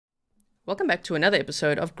Welcome back to another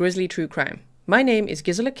episode of Grizzly True Crime. My name is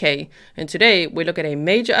Gisela K, and today we look at a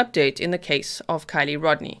major update in the case of Kiely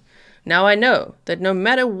Rodni. Now I know that no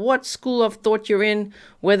matter what school of thought you're in,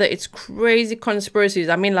 whether it's crazy conspiracies,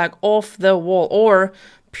 I mean like off the wall, or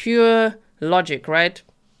pure logic, right?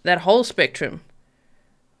 That whole spectrum.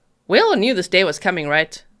 We all knew this day was coming,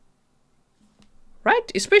 right?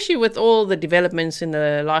 Right? Especially with all the developments in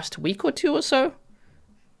the last week or two or so.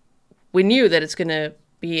 We knew that it's going to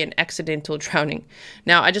be an accidental drowning.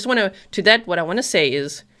 Now, what I want to say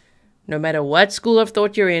is, no matter what school of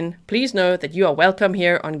thought you're in, please know that you are welcome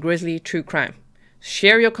here on Grizzly True Crime.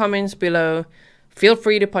 Share your comments below. Feel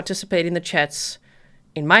free to participate in the chats.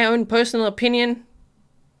 In my own personal opinion,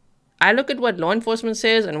 I look at what law enforcement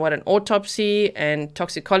says and what an autopsy and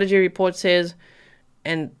toxicology report says,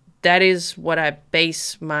 and that is what I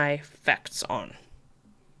base my facts on.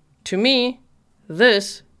 To me,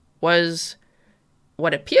 this was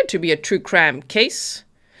what appeared to be a true crime case,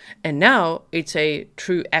 and now it's a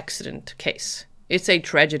true accident case. It's a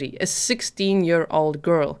tragedy. A 16-year-old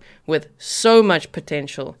girl with so much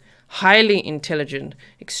potential, highly intelligent,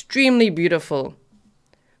 extremely beautiful,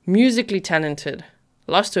 musically talented,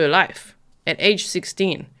 lost her life at age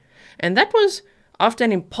 16. And that was after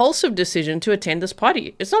an impulsive decision to attend this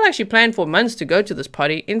party. It's not like she planned for months to go to this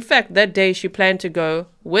party. In fact, that day she planned to go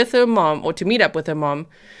with her mom, or to meet up with her mom,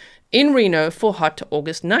 in Reno for hot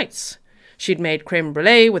August nights. She'd made creme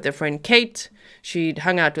brulee with her friend Kate, she'd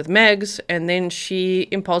hung out with Megs, and then she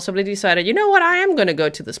impulsively decided, you know what, I am going to go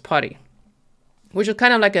to this party. Which was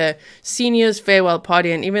kind of like a senior's farewell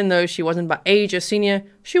party, and even though she wasn't by age a senior,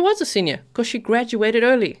 she was a senior, because she graduated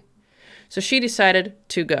early. So she decided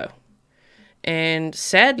to go. And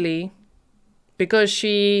sadly, because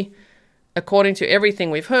she, according to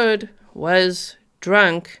everything we've heard, was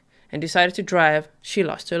drunk and decided to drive, she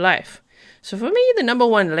lost her life. So for me, the number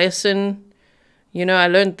one lesson, I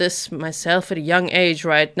learned this myself at a young age,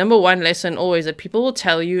 right? Number one lesson always that people will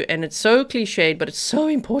tell you, and it's so cliched, but it's so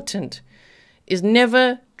important, is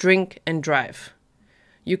never drink and drive.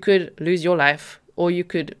 You could lose your life, or you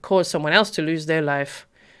could cause someone else to lose their life.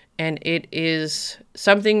 And it is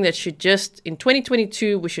something that should just, in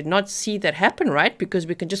 2022, we should not see that happen, right? Because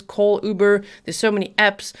we can just call Uber. There's so many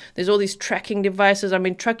apps. There's all these tracking devices. I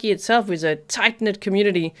mean, Truckee itself is a tight-knit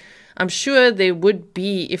community. I'm sure there would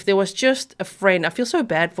be, if there was just a friend. I feel so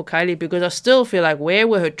bad for Kiely because I still feel like, where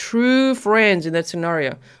were her true friends in that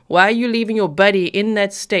scenario? Why are you leaving your buddy in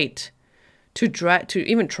that state to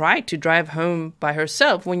even try to drive home by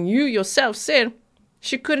herself when you yourself said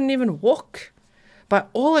she couldn't even walk? By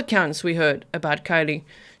all accounts we heard about Kiely,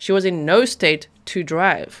 she was in no state to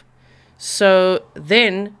drive. So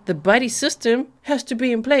then the buddy system has to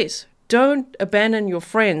be in place. Don't abandon your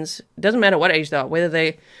friends. It doesn't matter what age they are, whether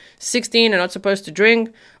they're 16 and not supposed to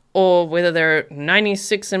drink, or whether they're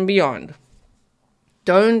 96 and beyond.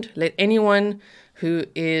 Don't let anyone who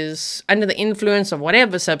is under the influence of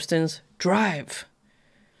whatever substance drive.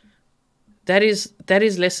 That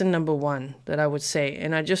is lesson number one that I would say.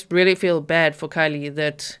 And I just really feel bad for Kiely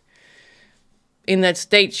that in that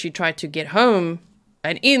state she tried to get home.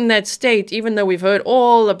 And in that state, even though we've heard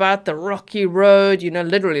all about the rocky road,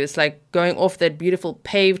 literally it's like going off that beautiful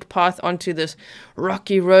paved path onto this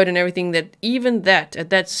rocky road and everything, that even that, at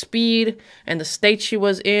that speed and the state she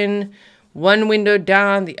was in, one window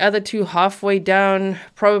down, the other two halfway down,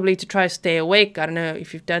 probably to try to stay awake. I don't know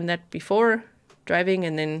if you've done that before, driving,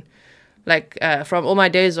 and then from all my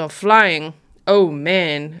days of flying, oh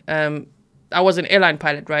man, I was an airline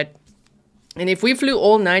pilot, right? And if we flew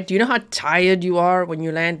all night, do you know how tired you are when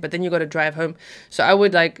you land, but then you got to drive home? So I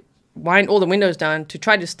would wind all the windows down to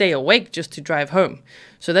try to stay awake just to drive home.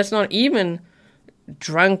 So that's not even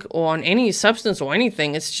drunk or on any substance or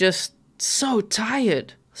anything. It's just so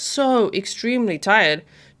tired, so extremely tired,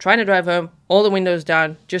 trying to drive home, all the windows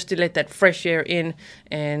down just to let that fresh air in,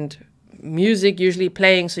 and music usually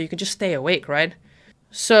playing so you can just stay awake, right?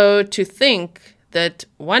 So to think that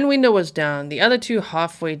one window was down, the other two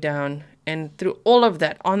halfway down, and through all of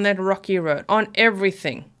that, on that rocky road, on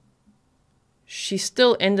everything, she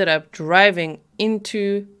still ended up driving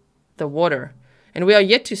into the water. And we are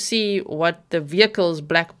yet to see what the vehicle's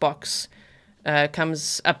black box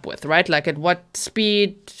comes up with, right? Like at what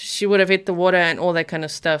speed she would have hit the water and all that kind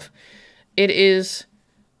of stuff. It is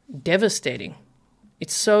devastating.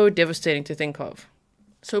 It's so devastating to think of.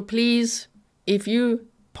 So please, if you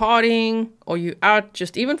partying or you out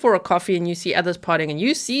just even for a coffee and you see others partying and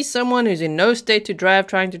you see someone who's in no state to drive,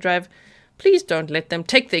 trying to drive, please don't let them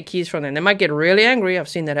take their keys from them. They might get really angry. I've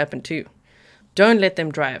seen that happen too. Don't let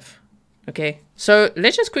them drive. Okay, so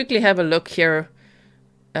let's just quickly have a look here.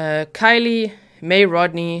 Kiely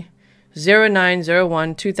Rodni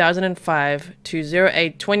 09/01/2005 to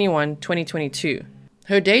 08/21/2022.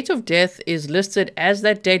 Her date of death is listed as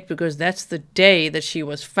that date because that's the day that she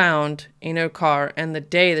was found in her car and the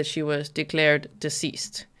day that she was declared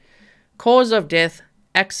deceased. Cause of death,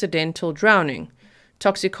 accidental drowning.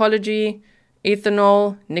 Toxicology,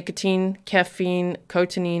 ethanol, nicotine, caffeine,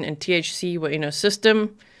 cotinine, and THC were in her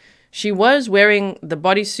system. She was wearing the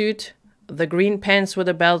bodysuit, the green pants with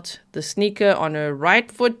a belt, the sneaker on her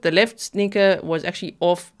right foot. The left sneaker was actually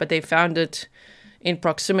off, but they found it in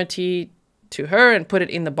proximity to her and put it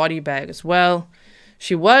in the body bag as well.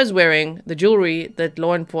 She was wearing the jewelry that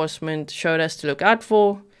law enforcement showed us to look out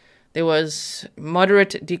for. There was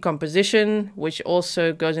moderate decomposition, which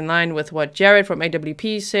also goes in line with what Jared from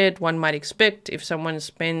AWP said one might expect if someone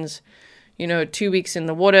spends, 2 weeks in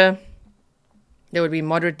the water. There would be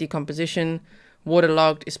moderate decomposition,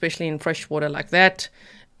 waterlogged, especially in fresh water like that.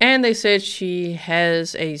 And they said she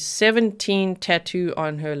has a 17 tattoo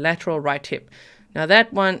on her lateral right hip. Now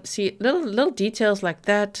that one, see, little details like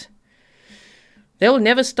that, they will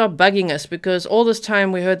never stop bugging us because all this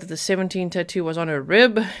time we heard that the 17 tattoo was on her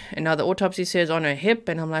rib and now the autopsy says on her hip.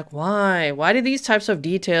 And I'm like, why? Why do these types of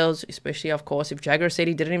details, especially, of course, if Jagger said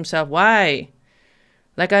he did it himself, why?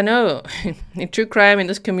 Like, I know, in true crime in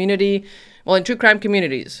this community, well, in true crime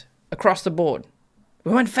communities across the board,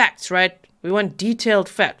 we want facts, right? We want detailed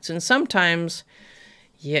facts. And sometimes,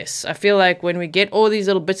 yes, I feel like when we get all these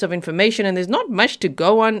little bits of information and there's not much to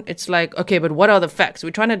go on, it's like, okay, but what are the facts? We're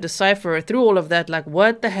trying to decipher through all of that, like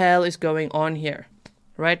what the hell is going on here,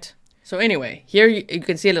 right? So anyway, here you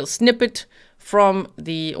can see a little snippet from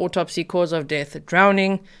the autopsy cause of death,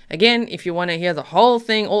 drowning. Again, if you want to hear the whole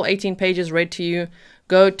thing, all 18 pages read to you,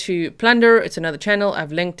 go to Plunder. It's another channel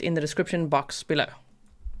I've linked in the description box below.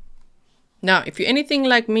 Now, if you're anything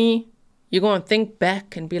like me, you're going to think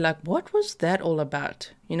back and be like, what was that all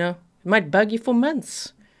about? It might bug you for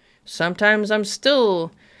months. Sometimes I'm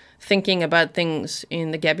still thinking about things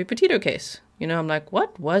in the Gabby Petito case. I'm like,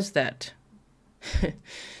 what was that? So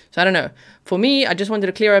I don't know. For me, I just wanted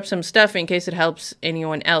to clear up some stuff in case it helps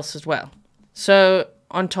anyone else as well. So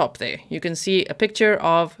on top there, you can see a picture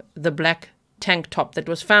of the black tank top that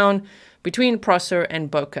was found between Prosser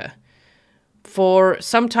and Boca. For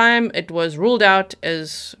some time, it was ruled out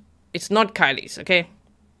as it's not Kiely's, okay?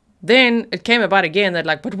 Then it came about again that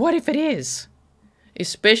like, but what if it is?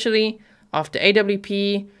 Especially after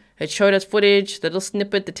AWP had showed us footage, the little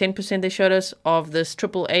snippet, the 10% they showed us of this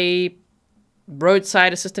AAA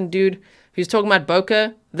roadside assistant dude who's talking about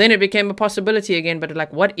Boca. Then it became a possibility again, but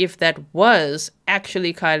like, what if that was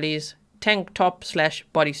actually Kiely's tank top /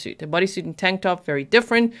 bodysuit? The bodysuit and tank top, very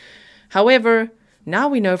different. However, now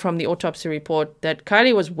we know from the autopsy report that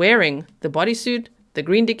Kiely was wearing the bodysuit, the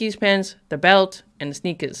green Dickies pants, the belt, and the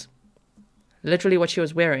sneakers. Literally what she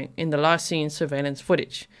was wearing in the last seen surveillance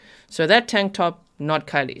footage. So that tank top, not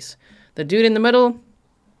Kiely's. The dude in the middle,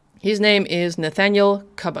 his name is Nathaniel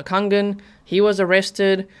Kabakangan. He was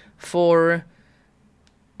arrested for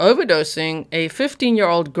overdosing a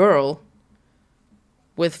 15-year-old girl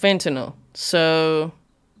with fentanyl. So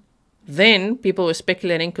then people were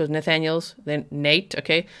speculating, because then Nate,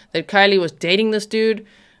 okay, that Kiely was dating this dude.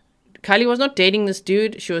 Kiely was not dating this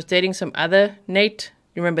dude. She was dating some other Nate.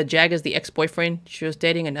 You remember Jagger's the ex-boyfriend? She was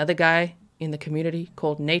dating another guy in the community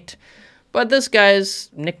called Nate. But this guy's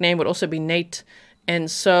nickname would also be Nate. And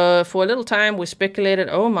so for a little time, we speculated,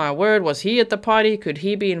 oh my word, was he at the party? Could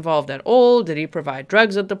he be involved at all? Did he provide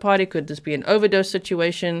drugs at the party? Could this be an overdose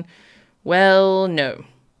situation? Well, no.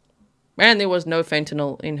 And there was no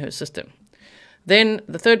fentanyl in her system. Then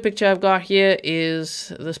the third picture I've got here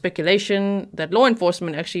is the speculation that law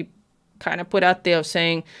enforcement actually kind of put out there of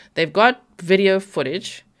saying they've got video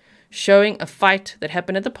footage showing a fight that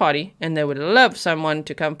happened at the party, and they would love someone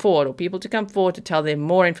to come forward or people to come forward to tell them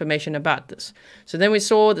more information about this. So then we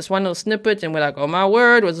saw this one little snippet and we're like, oh my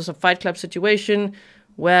word, was this a Fight Club situation?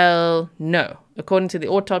 Well, no. According to the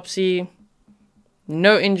autopsy,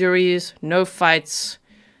 no injuries, no fights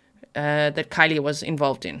that Kiely was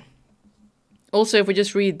involved in. Also, if we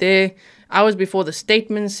just read there, hours before the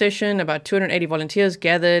statement session, about 280 volunteers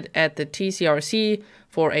gathered at the TCRC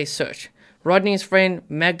for a search. Rodney's friend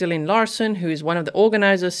Magdalene Larson, who is one of the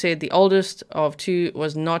organizers, said the oldest of two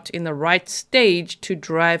was not in the right stage to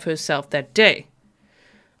drive herself that day.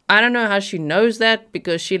 I don't know how she knows that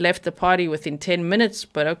because she left the party within 10 minutes,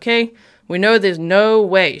 but okay. We know there's no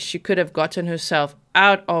way she could have gotten herself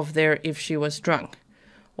out of there if she was drunk.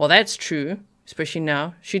 Well, that's true, especially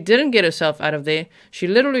now. She didn't get herself out of there. She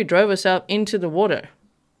literally drove herself into the water.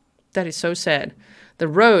 That is so sad. The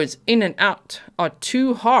roads in and out are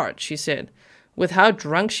too hard, she said. with how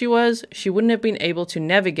drunk she was, she wouldn't have been able to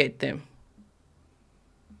navigate them.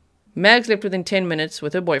 Mags left within 10 minutes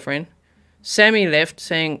with her boyfriend. Sammy left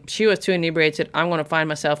saying she was too inebriated, I'm going to find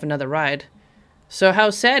myself another ride. So how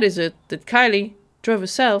sad is it that Kiely drove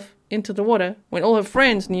herself into the water when all her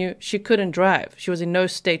friends knew she couldn't drive? She was in no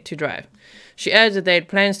state to drive. She adds that they had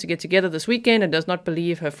plans to get together this weekend and does not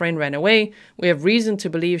believe her friend ran away. We have reason to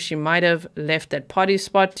believe she might have left that party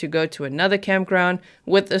spot to go to another campground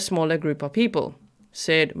with a smaller group of people,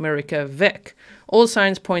 said Marika Vec. All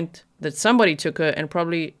signs point that somebody took her and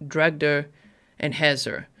probably drugged her and has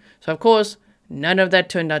her. So, of course, none of that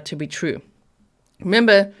turned out to be true.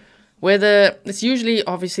 Remember, whether it's usually,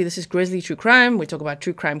 obviously, this is Grizzly True Crime. We talk about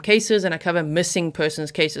true crime cases, and I cover missing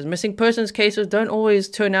persons cases. Missing persons cases don't always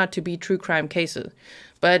turn out to be true crime cases.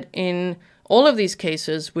 But in all of these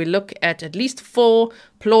cases, we look at least 4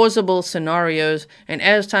 plausible scenarios, and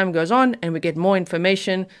as time goes on and we get more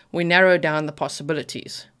information, we narrow down the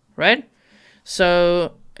possibilities, right?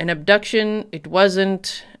 So, an abduction, it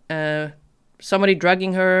wasn't somebody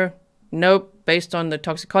drugging her, nope, based on the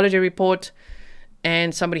toxicology report.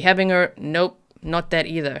 And somebody having her, nope, not that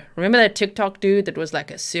either. Remember that TikTok dude that was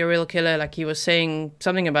like a serial killer? Like he was saying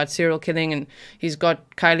something about serial killing and he's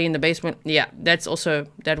got Kiely in the basement. Yeah, that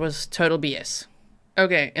was total BS.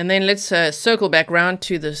 Okay, and then let's circle back around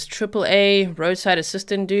to this AAA roadside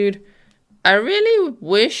assistant dude. I really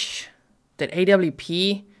wish that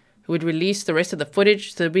AWP would release the rest of the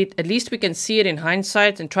footage so that at least we can see it in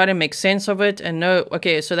hindsight and try to make sense of it and know,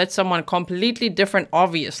 okay, so that's someone completely different,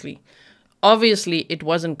 obviously. Obviously, it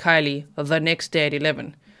wasn't Kiely the next day at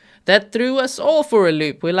 11. That threw us all for a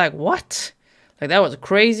loop. We're like, what? Like, that was a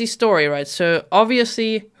crazy story, right? So,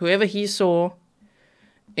 obviously, whoever he saw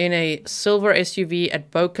in a silver SUV at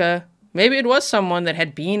Boca, maybe it was someone that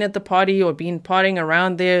had been at the party or been partying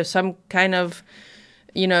around there, some kind of,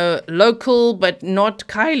 you know, local, but not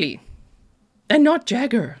Kiely. And not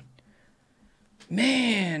Jagger.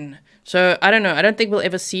 Man. So, I don't know. I don't think we'll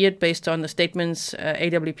ever see it based on the statements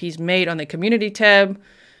AWP's made on the community tab.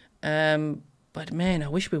 But, man, I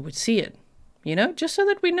wish we would see it. You know, just so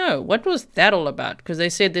that we know. What was that all about? Because they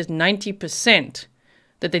said there's 90%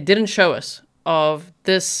 that they didn't show us of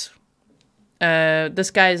this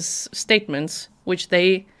guy's statements, which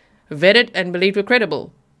they vetted and believed were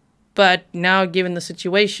credible. But now, given the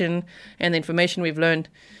situation and the information we've learned,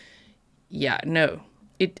 yeah, no.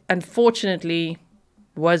 It unfortunately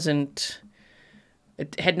it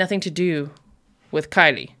had nothing to do with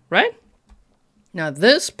Kiely, right? Now,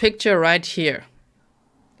 this picture right here,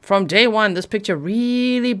 from day one, this picture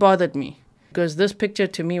really bothered me because this picture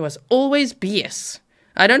to me was always BS.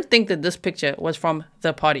 I don't think that this picture was from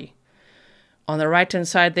the party. On the right-hand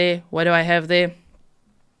side there, what do I have there?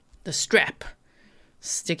 The strap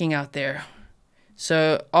sticking out there.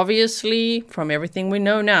 So, obviously, from everything we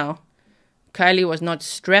know now, Kiely was not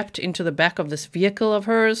strapped into the back of this vehicle of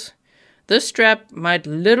hers. This strap might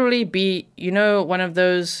literally be, you know, one of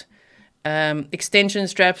those extension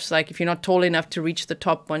straps, like if you're not tall enough to reach the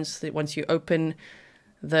top once you open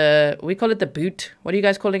we call it the boot. What do you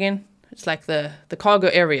guys call it again? It's like the cargo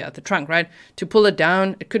area, the trunk, right? To pull it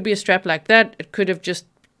down, it could be a strap like that. It could have just,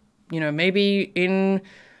 you know, maybe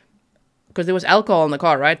because there was alcohol in the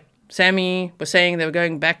car, right? Sammy was saying they were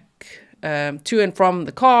going back to and from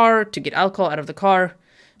the car to get alcohol out of the car.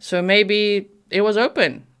 So maybe it was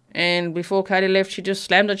open. And before Kiely left, she just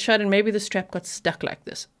slammed it shut and maybe the strap got stuck like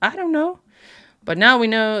this. I don't know. But now we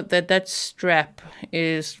know that strap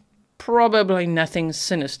is probably nothing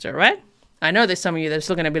sinister, right? I know there's some of you that are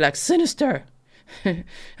still going to be like, sinister. I'm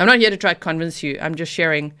not here to try to convince you. I'm just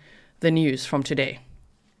sharing the news from today.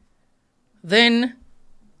 Then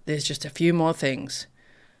there's just a few more things.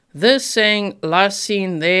 This saying last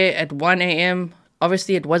seen there at 1 a.m.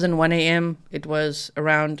 Obviously, it wasn't 1 a.m. It was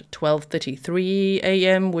around 12:33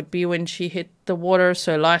 a.m. would be when she hit the water.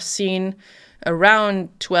 So last seen around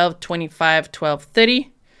 12:25,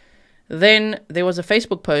 12:30. Then there was a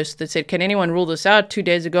Facebook post that said, can anyone rule this out? 2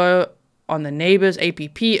 days ago on the neighbor's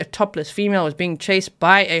APP, a topless female was being chased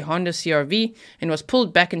by a Honda CR-V and was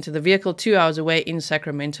pulled back into the vehicle 2 hours away in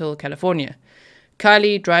Sacramento, California.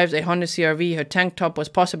 Kiely drives a Honda CR-V. Her tank top was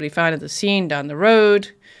possibly found at the scene down the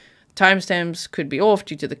road. Timestamps could be off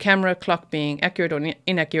due to the camera clock being accurate or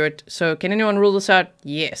inaccurate. So can anyone rule this out?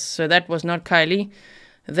 Yes. So that was not Kiely.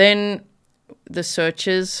 Then the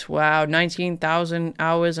searches, wow, 19,000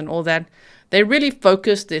 hours and all that. They really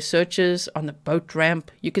focused their searches on the boat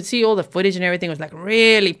ramp. You could see all the footage and everything was like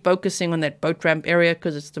really focusing on that boat ramp area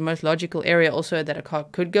because it's the most logical area also that a car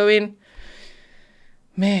could go in.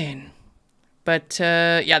 Man. But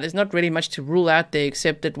yeah, there's not really much to rule out there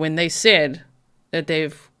except that when they said that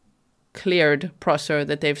they've cleared Prosser,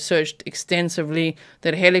 that they've searched extensively,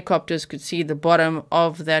 that helicopters could see the bottom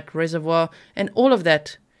of that reservoir and all of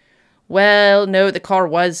that. Well, no, the car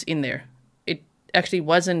was in there. It actually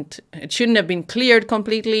wasn't. It shouldn't have been cleared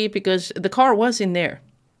completely because the car was in there.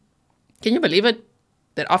 Can you believe it?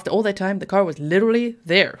 That after all that time, the car was literally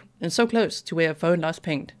there and so close to where a phone last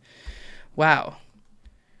pinged. Wow.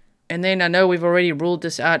 And then I know we've already ruled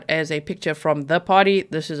this out as a picture from the party.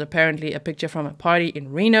 This is apparently a picture from a party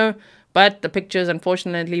in Reno, but the picture's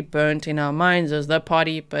unfortunately burnt in our minds as the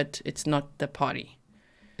party, but it's not the party.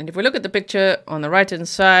 And if we look at the picture on the right-hand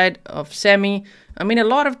side of Sammy, I mean, a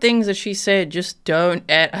lot of things that she said just don't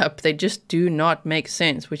add up. They just do not make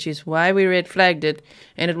sense, which is why we red flagged it,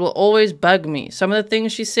 and it will always bug me. Some of the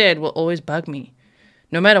things she said will always bug me,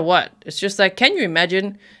 no matter what. It's just like, can you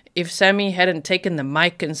imagine if Sammy hadn't taken the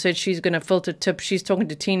mic and said she's going to filter tips, she's talking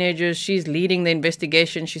to teenagers, she's leading the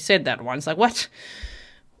investigation. She said that once. Like, what?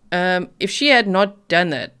 If she had not done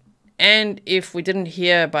that, and if we didn't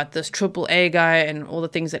hear about this AAA guy and all the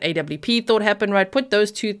things that AWP thought happened, right? Put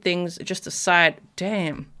those two things just aside.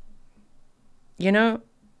 Damn. You know,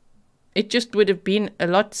 it just would have been a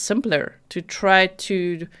lot simpler to try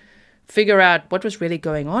to figure out what was really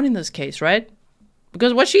going on in this case, right?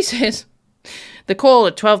 Because what she says, the call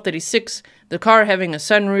at 12:36, the car having a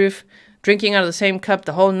sunroof, drinking out of the same cup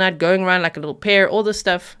the whole night, going around like a little pair, all this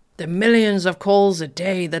stuff. The millions of calls a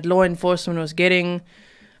day that law enforcement was getting,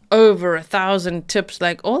 over 1,000 tips,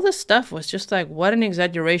 like all this stuff was just like, what an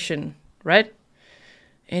exaggeration, right?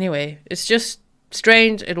 Anyway, it's just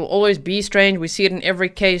strange. It will always be strange. We see it in every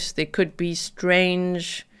case. There could be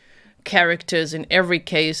strange characters in every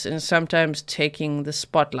case and sometimes taking the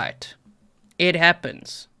spotlight. It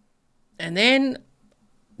happens. And then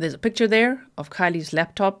there's a picture there of Kiely's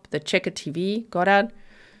laptop. The Checker TV got out.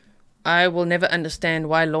 I will never understand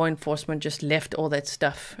why law enforcement just left all that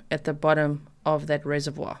stuff at the bottom of that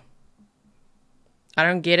reservoir. I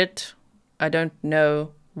don't get it. I don't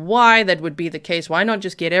know why that would be the case. Why not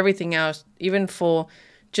just get everything out, even for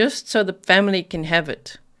just so the family can have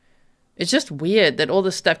it? It's just weird that all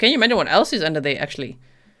this stuff. Can you imagine what else is under there, actually?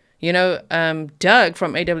 You know, Doug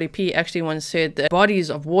from AWP actually once said that bodies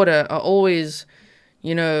of water are always,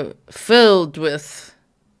 you know, filled with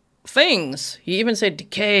things. He even said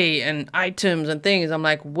decay and items and things. I'm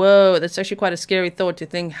like, whoa, that's actually quite a scary thought to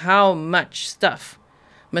think how much stuff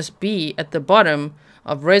must be at the bottom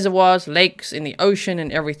of reservoirs, lakes, in the ocean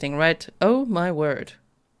and everything, right? Oh my word.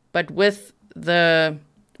 But with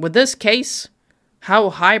this case,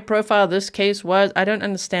 how high profile this case was, I don't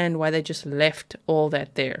understand why they just left all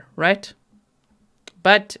that there, right?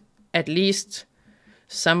 But at least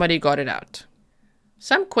somebody got it out.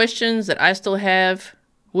 Some questions that I still have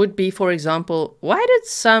would be, for example, why did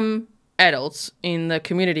some adults in the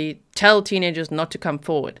community tell teenagers not to come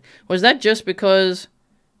forward? Was that just because,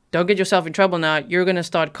 don't get yourself in trouble now, you're going to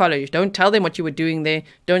start college. Don't tell them what you were doing there.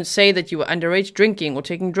 Don't say that you were underage drinking or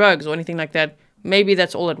taking drugs or anything like that. Maybe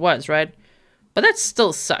that's all it was, right? But that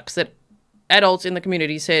still sucks that adults in the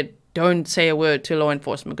community said, don't say a word to law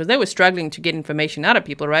enforcement, because they were struggling to get information out of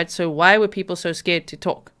people, right? So why were people so scared to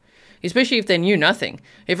talk? Especially if they knew nothing.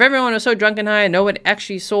 If everyone was so drunk and high and no one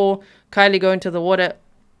actually saw Kiely go into the water,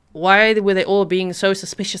 why were they all being so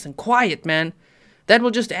suspicious and quiet, man? That will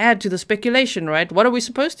just add to the speculation, right? What are we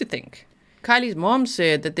supposed to think? Kiely's mom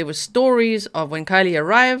said that there were stories of when Kiely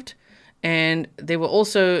arrived, and there were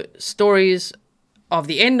also stories of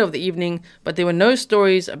the end of the evening, but there were no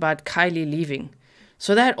stories about Kiely leaving.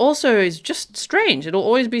 So that also is just strange. It'll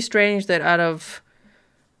always be strange that out of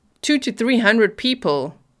 200 to 300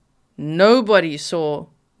 people, nobody saw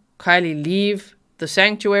Kiely leave the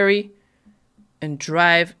sanctuary and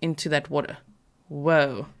drive into that water.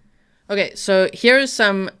 Whoa. Okay, so here are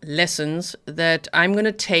some lessons that I'm going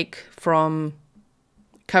to take from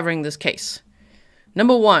covering this case.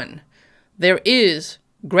 Number one, there is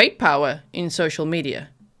great power in social media,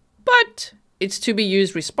 but it's to be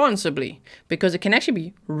used responsibly because it can actually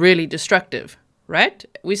be really destructive, right?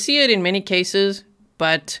 We see it in many cases,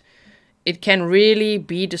 but it can really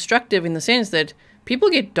be destructive in the sense that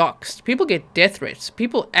people get doxxed, people get death threats,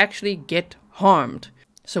 people actually get harmed.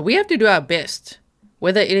 So we have to do our best,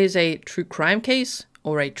 whether it is a true crime case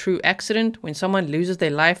or a true accident. When someone loses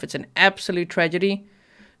their life, it's an absolute tragedy,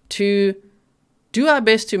 to do our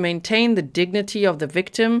best to maintain the dignity of the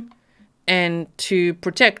victim and to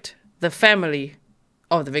protect the family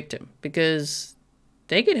of the victim, because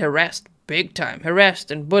they get harassed big time,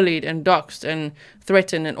 harassed and bullied and doxxed and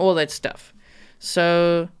threatened and all that stuff.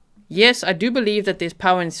 So yes, I do believe that there's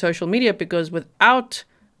power in social media, because without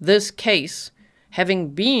this case having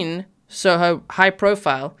been so high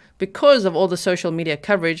profile, because of all the social media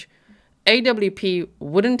coverage, AWP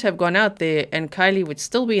wouldn't have gone out there and Kiely would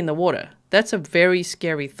still be in the water. That's a very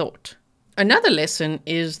scary thought. Another lesson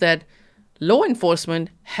is that law enforcement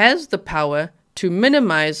has the power to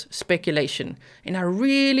minimize speculation, and I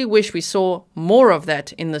really wish we saw more of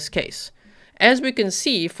that in this case. As we can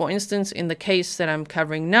see, for instance, in the case that I'm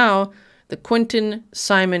covering now, the Quentin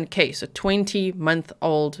Simon case, a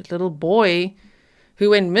 20-month-old little boy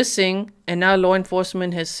who went missing, and now law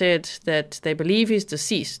enforcement has said that they believe he's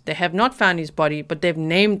deceased. They have not found his body, but they've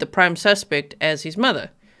named the prime suspect as his mother.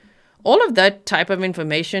 All of that type of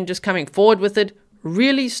information, just coming forward with it,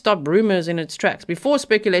 really stopped rumors in its tracks. Before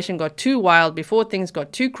speculation got too wild, before things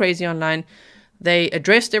got too crazy online, they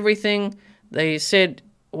addressed everything. They said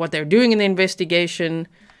what they're doing in the investigation.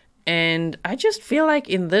 And I just feel like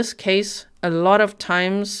in this case, a lot of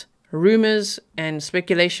times rumors and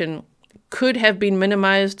speculation could have been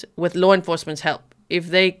minimized with law enforcement's help. If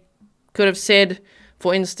they could have said,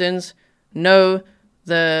 for instance, no,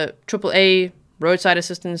 the AAA roadside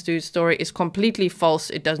assistance dude story is completely false.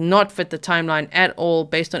 It does not fit the timeline at all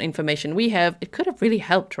based on information we have. It could have really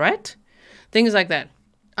helped, right? Things like that.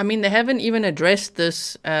 I mean, they haven't even addressed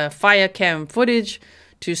this fire cam footage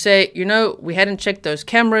to say, you know, we hadn't checked those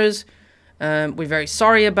cameras. We're very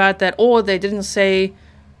sorry about that. Or they didn't say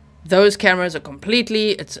those cameras are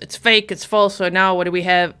completely, it's fake, it's false. So now what do we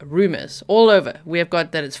have? Rumors all over. We have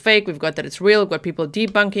got that it's fake. We've got that it's real. We've got people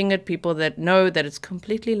debunking it. People that know that it's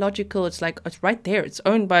completely logical. It's like, it's right there. It's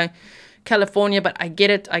owned by California, but I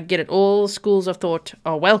get it. I get it. All schools of thought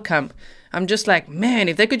are welcome. I'm just like, man,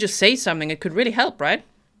 if they could just say something, it could really help, right?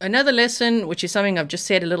 Another lesson, which is something I've just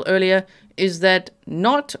said a little earlier, is that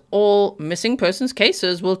not all missing persons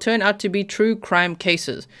cases will turn out to be true crime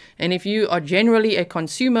cases. And if you are generally a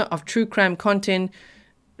consumer of true crime content,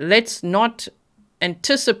 let's not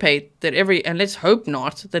anticipate that and let's hope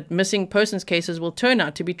not, that missing persons cases will turn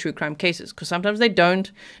out to be true crime cases. Because sometimes they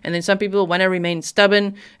don't. And then some people want to remain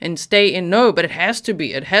stubborn and stay in, no, but it has to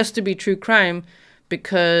be true crime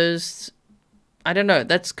because, I don't know,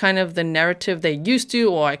 that's kind of the narrative they used to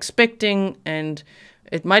or are expecting, and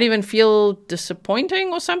it might even feel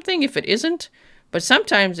disappointing or something if it isn't. But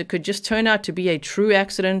sometimes it could just turn out to be a true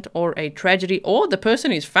accident or a tragedy, or the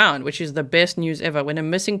person is found, which is the best news ever. When a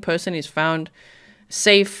missing person is found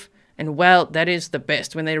safe and well, that is the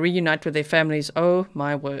best. When they reunite with their families, oh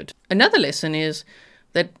my word. Another lesson is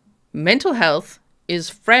that mental health is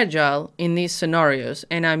fragile in these scenarios.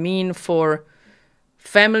 And I mean for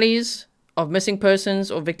families of missing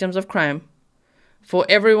persons or victims of crime, for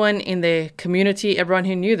everyone in their community, everyone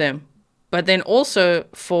who knew them, but then also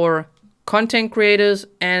for content creators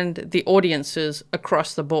and the audiences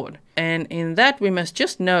across the board. And in that, we must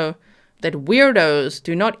just know that weirdos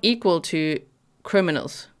do not equal to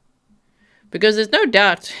criminals. Because there's no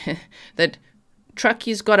doubt that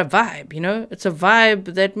Truckie's got a vibe, you know? It's a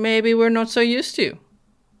vibe that maybe we're not so used to.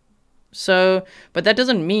 So, but that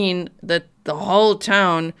doesn't mean that the whole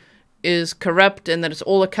town is corrupt and that it's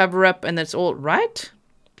all a cover-up and that's all right.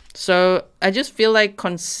 So I just feel like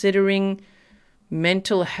considering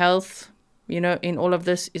mental health, you know, in all of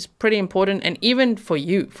this is pretty important. And even for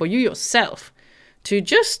you yourself, to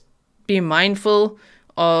just be mindful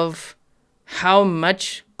of how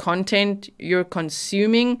much content you're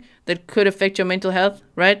consuming that could affect your mental health,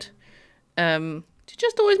 right? To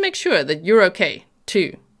just always make sure that you're okay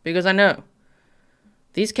too, because I know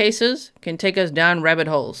these cases can take us down rabbit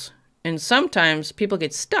holes. And sometimes people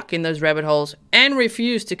get stuck in those rabbit holes and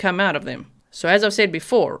refuse to come out of them. So as I've said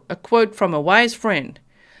before, a quote from a wise friend,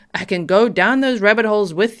 I can go down those rabbit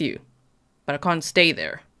holes with you, but I can't stay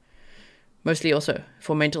there. Mostly also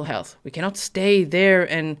for mental health. We cannot stay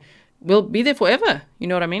there and we'll be there forever. You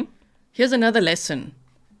know what I mean? Here's another lesson.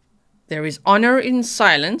 There is honor in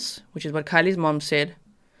silence, which is what Kiely's mom said.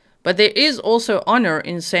 But there is also honor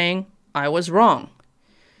in saying, I was wrong.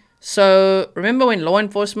 So remember when law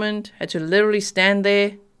enforcement had to literally stand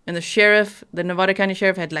there and the sheriff, the Nevada County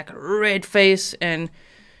Sheriff, had like a red face and,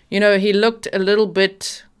 you know, he looked a little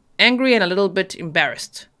bit angry and a little bit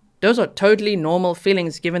embarrassed. Those are totally normal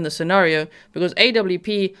feelings given the scenario, because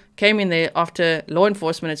AWP came in there after law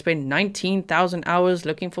enforcement had spent 19,000 hours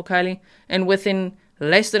looking for Kiely, and within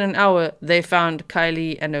less than an hour, they found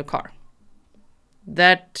Kiely and her car.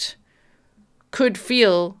 That could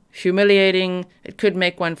feel humiliating, it could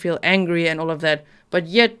make one feel angry and all of that, but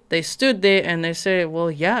yet they stood there and they said,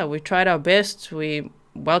 well, yeah, we tried our best, we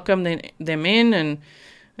welcomed them in,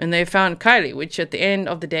 and they found Kiely, which at the end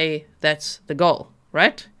of the day, that's the goal,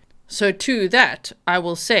 right? So to that, I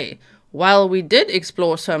will say, while we did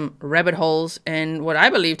explore some rabbit holes and what I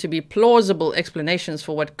believe to be plausible explanations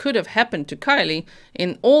for what could have happened to Kiely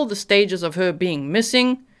in all the stages of her being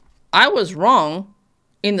missing, I was wrong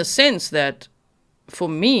in the sense that for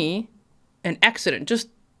me, an accident, just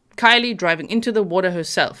Kiely driving into the water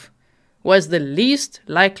herself, was the least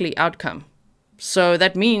likely outcome. So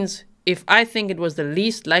that means if I think it was the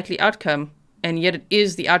least likely outcome, and yet it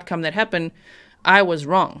is the outcome that happened, I was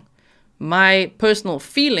wrong. My personal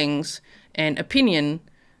feelings and opinion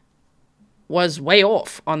was way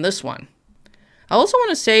off on this one. I also want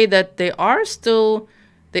to say that there is still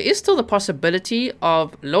the possibility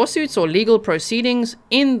of lawsuits or legal proceedings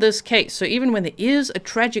in this case. So even when there is a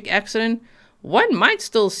tragic accident, one might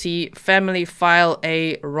still see family file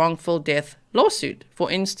a wrongful death lawsuit.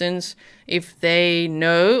 For instance, if they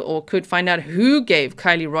know or could find out who gave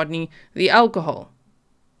Kiely Rodni the alcohol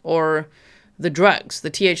or the drugs,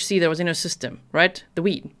 the THC that was in her system, right? The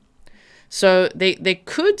weed. So they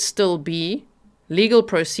could still be legal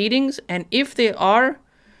proceedings. And if they are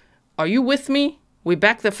you with me? We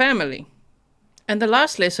back the family. And the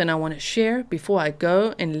last lesson I want to share before I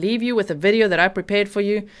go and leave you with a video that I prepared for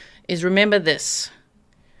you is remember this.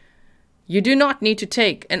 You do not need to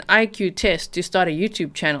take an IQ test to start a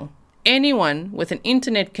YouTube channel. Anyone with an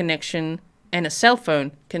internet connection and a cell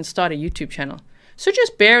phone can start a YouTube channel. So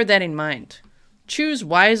just bear that in mind. Choose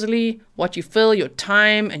wisely what you fill your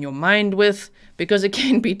time and your mind with, because it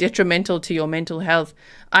can be detrimental to your mental health.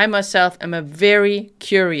 I myself am a very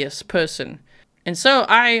curious person. And so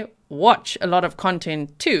I watch a lot of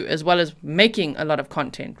content too, as well as making a lot of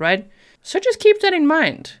content, right? So just keep that in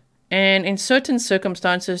mind. And in certain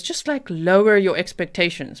circumstances, just like lower your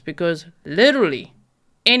expectations, because literally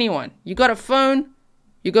anyone, you got a phone,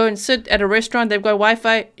 you go and sit at a restaurant, they've got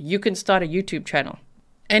Wi-Fi, you can start a YouTube channel.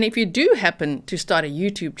 And if you do happen to start a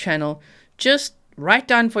YouTube channel, just write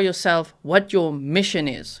down for yourself what your mission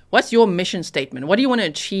is. What's your mission statement? What do you want to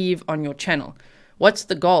achieve on your channel? What's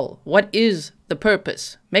the goal? What is the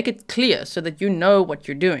purpose? Make it clear so that you know what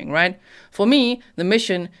you're doing, right? For me, the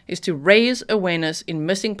mission is to raise awareness in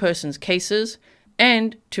missing persons cases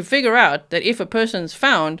and to figure out that if a person's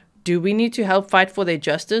found, do we need to help fight for their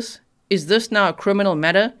justice? Is this now a criminal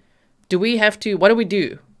matter? What do we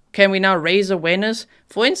do? Can we now raise awareness?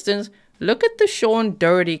 For instance, look at the Sean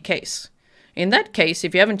Doherty case. In that case,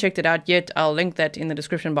 if you haven't checked it out yet, I'll link that in the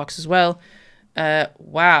description box as well.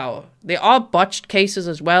 Wow, there are botched cases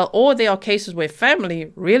as well, or there are cases where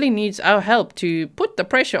family really needs our help to put the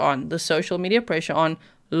pressure on, the social media pressure on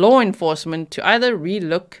law enforcement to either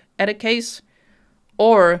relook at a case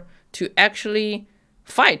or to actually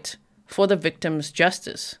fight for the victim's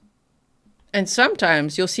justice. And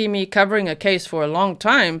sometimes you'll see me covering a case for a long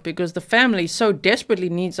time because the family so desperately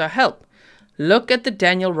needs our help. Look at the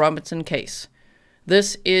Daniel Robinson case.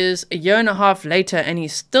 This is a year and a half later and he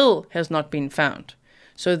still has not been found.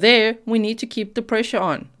 So there, we need to keep the pressure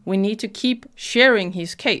on. We need to keep sharing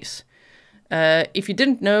his case. If you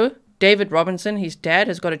didn't know, David Robinson, his dad,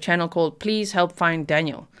 has got a channel called Please Help Find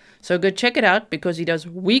Daniel. So go check it out because he does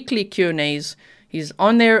weekly Q&As. He's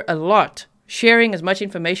on there a lot, sharing as much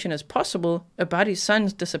information as possible about his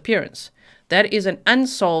son's disappearance. That is an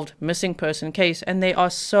unsolved missing person case, and there are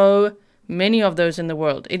so many of those in the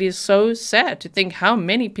world. It is so sad to think how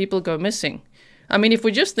many people go missing. I mean, if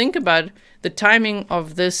we just think about the timing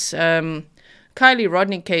of this Kiely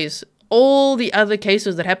Rodni case, all the other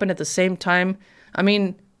cases that happened at the same time, I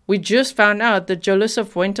mean, we just found out that Gisela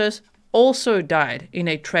Fuentes also died in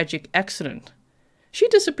a tragic accident. She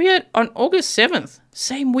disappeared on August 7th,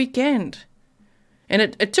 same weekend. And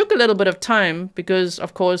it took a little bit of time because,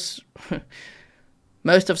 of course,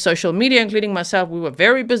 most of social media, including myself, we were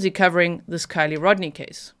very busy covering this Kiely Rodni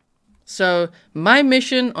case. So my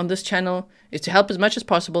mission on this channel is to help as much as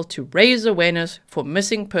possible to raise awareness for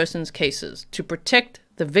missing persons cases, to protect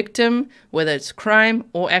the victim, whether it's crime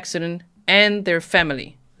or accident, and their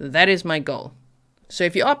family. That is my goal. So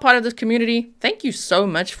if you are part of this community, thank you so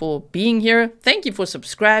much for being here. Thank you for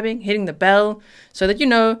subscribing, hitting the bell, so that you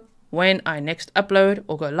know when I next upload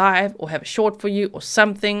or go live or have a short for you or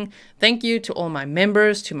something. Thank you to all my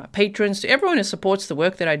members, to my patrons, to everyone who supports the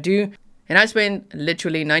work that I do. And I spend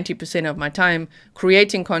literally 90% of my time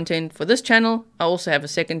creating content for this channel. I also have a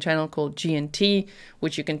second channel called GNT,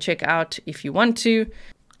 which you can check out if you want to.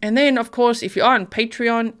 And then, of course, if you are on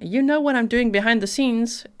Patreon, you know what I'm doing behind the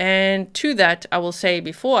scenes. And to that, I will say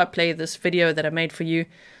before I play this video that I made for you,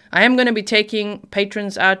 I am going to be taking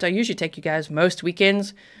patrons out. I usually take you guys most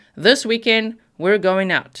weekends. This weekend, we're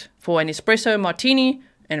going out for an espresso martini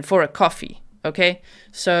and for a coffee, okay?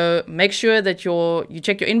 So make sure that you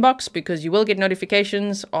check your inbox because you will get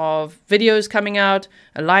notifications of videos coming out,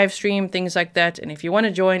 a live stream, things like that. And if you want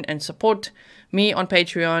to join and support me on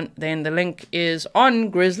Patreon, then the link is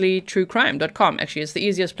on grizzlytruecrime.com. Actually, it's the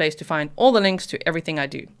easiest place to find all the links to everything I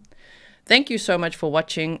do. Thank you so much for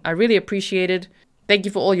watching. I really appreciate it. Thank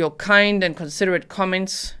you for all your kind and considerate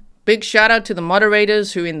comments. Big shout out to the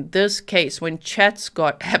moderators who, in this case, when chats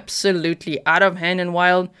got absolutely out of hand and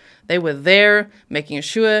wild, they were there making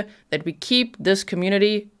sure that we keep this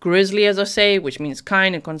community grizzly, as I say, which means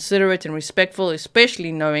kind and considerate and respectful,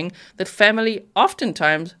 especially knowing that family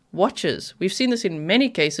oftentimes watches. We've seen this in many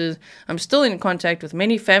cases. I'm still in contact with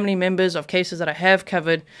many family members of cases that I have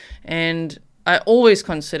covered, and I always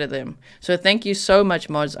consider them. So thank you so much,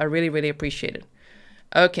 mods. I really, really appreciate it.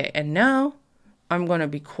 Okay, and now I'm going to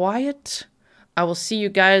be quiet. I will see you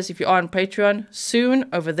guys, if you are on Patreon, soon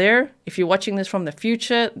over there. If you're watching this from the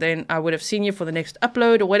future, then I would have seen you for the next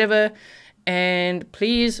upload or whatever. And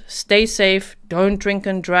please stay safe. Don't drink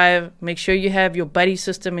and drive. Make sure you have your buddy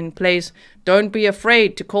system in place. Don't be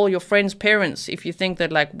afraid to call your friends' parents if you think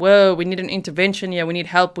that, like, whoa, we need an intervention here, we need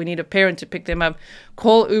help, we need a parent to pick them up.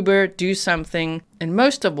 Call Uber, do something. And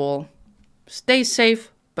most of all, stay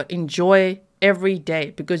safe, but enjoy every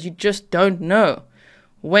day, because you just don't know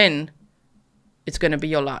when it's going to be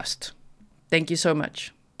your last. Thank you so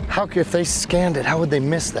much. How, if they scanned it, how would they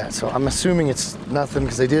miss that? So I'm assuming it's nothing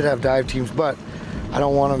because they did have dive teams, but I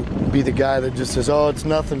don't want to be the guy that just says, oh, it's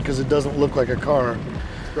nothing because it doesn't look like a car.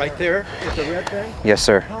 Right there with the red thing? Yes,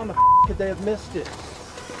 sir. How in the could they have missed it?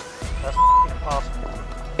 That's impossible.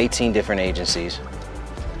 18 different agencies.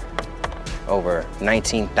 Over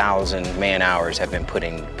 19,000 man hours have been put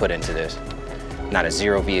into this. Not a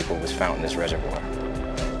zero vehicle was found in this reservoir.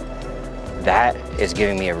 That is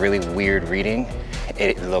giving me a really weird reading.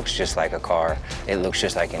 It looks just like a car. It looks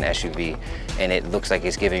just like an SUV. And it looks like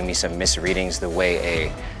it's giving me some misreadings the way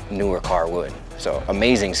a newer car would. So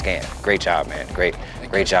amazing scan. Great job, man. Great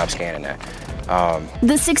job scanning that.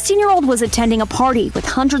 The 16-year-old was attending a party with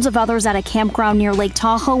hundreds of others at a campground near Lake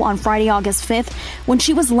Tahoe on Friday, August 5th, when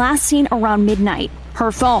she was last seen around midnight.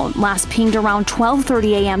 Her phone, last pinged around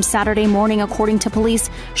 12:30 a.m. Saturday morning, according to police,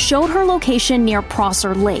 showed her location near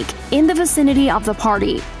Prosser Lake, in the vicinity of the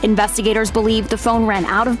party. Investigators believe the phone ran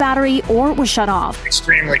out of battery or was shut off.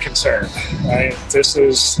 Extremely concerned.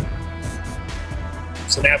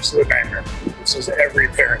 It's an absolute nightmare. This is every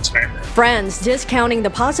parent's nightmare. Friends discounting the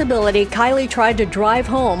possibility Kiely tried to drive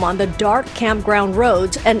home on the dark campground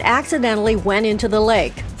roads and accidentally went into the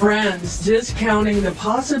lake. Friends discounting the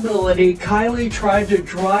possibility Kiely tried to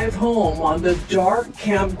drive home on the dark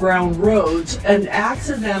campground roads and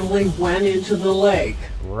accidentally went into the lake.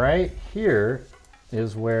 Right here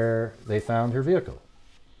is where they found her vehicle.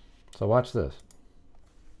 So watch this.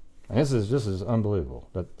 And this is unbelievable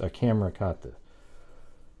that a camera caught this.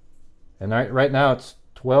 And right now it's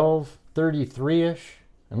 12:33-ish.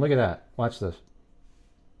 And look at that. Watch this.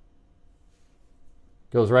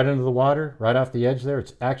 Goes right into the water, right off the edge there.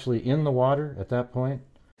 It's actually in the water at that point.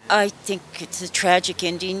 I think it's a tragic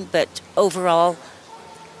ending, but overall,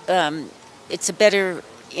 it's a better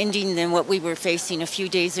ending than what we were facing a few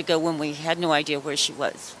days ago when we had no idea where she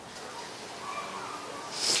was.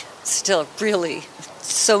 Still really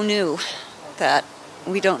so new that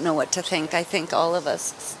we don't know what to think. I think all of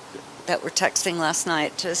us that were texting last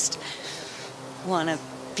night just want to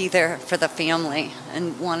be there for the family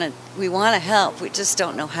and we want to help. We just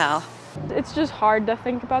don't know how. It's just hard to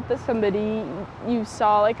think about that somebody you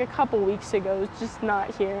saw like a couple weeks ago is just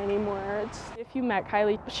not here anymore. If you met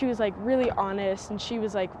Kiely, she was like really honest and she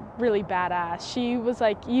was like really badass. She was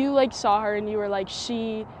like, you like saw her and you were like,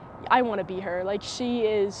 I want to be her. Like, she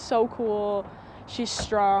is so cool. She's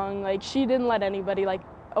strong. Like, she didn't let anybody like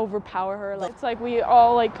overpower her. Like, it's like we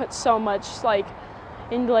all like put so much like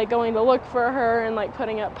into like going to look for her and like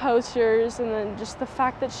putting up posters, and then just the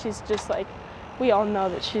fact that she's just like, we all know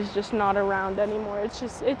that she's just not around anymore.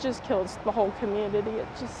 It just kills the whole community.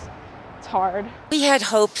 It's hard. We had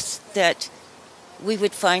hopes that we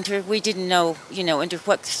would find her. We didn't know, under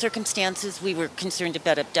what circumstances. We were concerned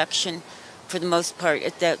about abduction for the most part.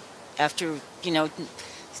 That after,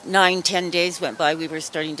 9-10 days went by, we were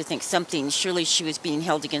starting to think surely she was being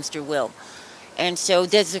held against her will. And so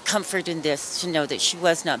there's a comfort in this to know that she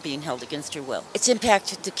was not being held against her will. It's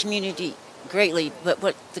impacted the community greatly, but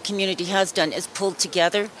what the community has done is pulled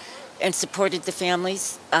together and supported the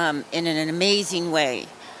families in an amazing way.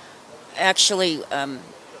 Actually,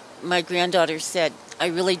 my granddaughter said, I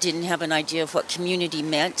really didn't have an idea of what community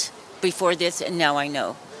meant before this, and now I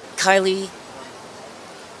know. Kiely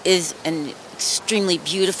is an extremely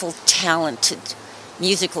beautiful, talented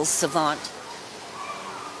musical savant.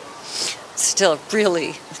 Still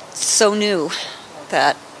really so new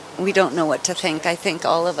that we don't know what to think. I think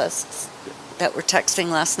all of us that were texting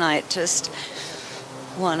last night just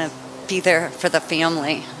want to be there for the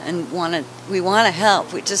family and we want to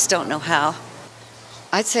help. We just don't know how.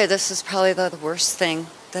 I'd say this is probably the worst thing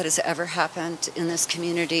that has ever happened in this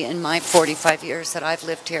community in my 45 years that I've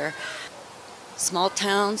lived here. Small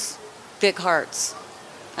towns, big hearts.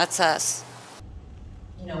 That's us.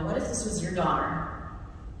 You know, what if this was your daughter?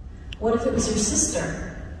 What if it was your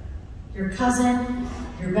sister, your cousin,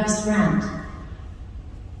 your best friend?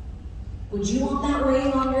 Would you want that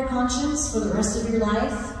weighing on your conscience for the rest of your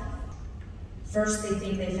life? First, they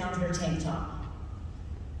think they found her tank top.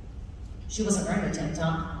 She wasn't wearing a tank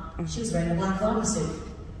top. She was wearing a black bodysuit.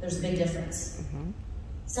 There's a big difference.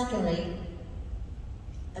 Secondly,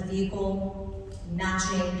 a vehicle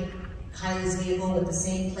matching Kiely's vehicle with the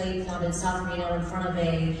same plate found in South Reno in front of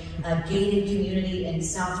a gated community in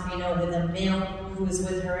South Reno with a male who was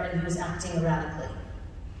with her and who was acting erratically.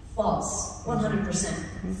 False,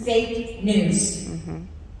 100%. Fake news.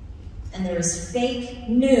 And there is fake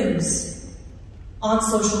news on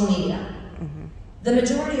social media. The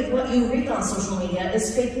majority of what you read on social media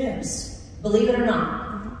is fake news, believe it or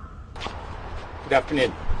not. Good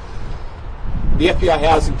afternoon. The FBI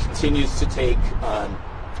has and continues to take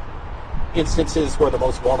instances where the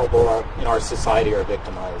most vulnerable in our society are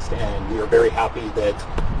victimized, and we are very happy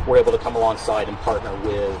that we're able to come alongside and partner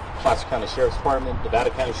with Placer County Sheriff's Department,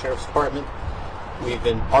 Nevada County Sheriff's Department. We've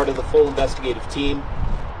been part of the full investigative team.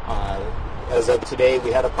 As of today,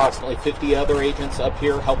 we had approximately 50 other agents up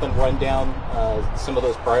here helping run down some of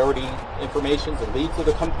those priority informations and leads that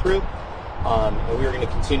have come through. And we are going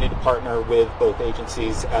to continue to partner with both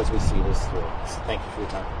agencies as we see this through. So thank you for your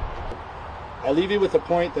time. I leave you with a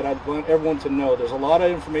point that I'd want everyone to know. There's a lot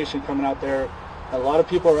of information coming out there, and a lot of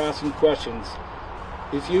people are asking questions.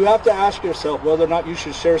 If you have to ask yourself whether or not you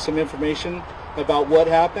should share some information about what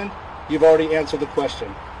happened, you've already answered the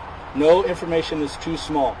question. No information is too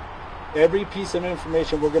small. Every piece of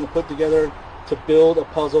information we're going to put together to build a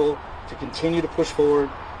puzzle, to continue to push forward,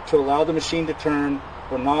 to allow the machine to turn.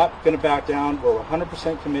 We're not going to back down. We're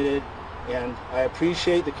 100% committed, and I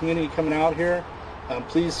appreciate the community coming out here.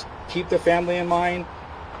 Please keep the family in mind.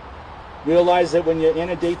 Realize that when you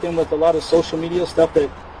inundate them with a lot of social media stuff, that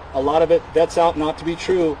a lot of it vets out not to be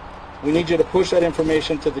true. We need you to push that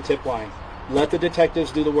information to the tip line. Let the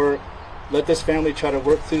detectives do the work. Let this family try to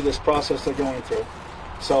work through this process they're going through.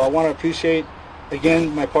 So I want to appreciate,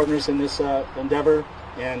 again, my partners in this endeavor,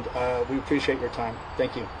 and we appreciate your time.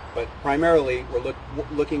 Thank you. But primarily, we're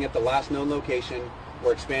looking at the last known location.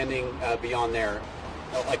 We're expanding beyond there.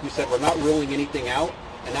 Like we said, we're not ruling anything out,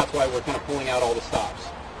 and that's why we're kind of pulling out all the stops.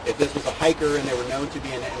 If this was a hiker and they were known to be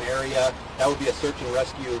in an area, that would be a search and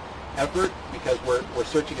rescue effort, because we're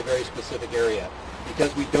searching a very specific area.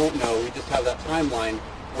 Because we don't know, we just have that timeline,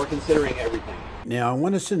 we're considering everything. Now, I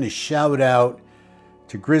want to send a shout out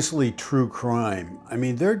to Grizzly True Crime. I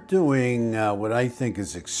mean, they're doing what I think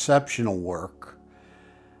is exceptional work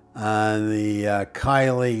on the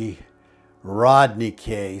Kiely Rodni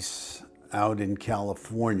case out in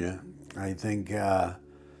California. I think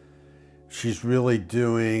she's really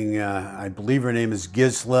doing, I believe her name is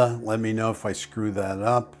Gisela. Let me know if I screw that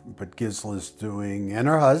up. But Gisela's doing, and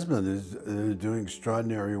her husband is doing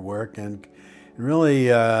extraordinary work and really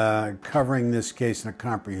covering this case in a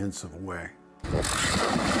comprehensive way.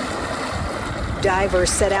 Divers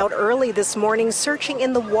set out early this morning searching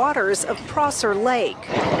in the waters of Prosser Lake.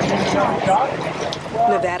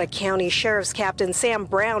 Nevada County Sheriff's Captain Sam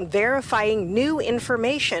Brown verifying new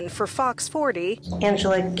information for Fox 40.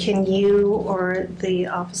 Angela, can you or the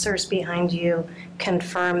officers behind you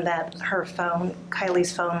confirm that her phone,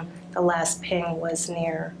 Kiely's phone, the last ping was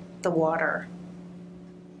near the water?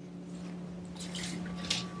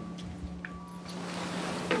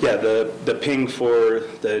 Yeah, the ping for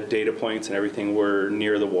the data points and everything were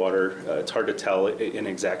near the water. It's hard to tell an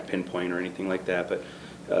exact pinpoint or anything like that, but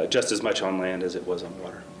just as much on land as it was on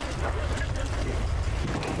water.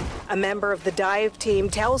 A member of the dive team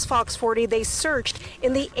tells Fox 40 they searched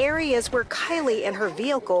in the areas where Kiely and her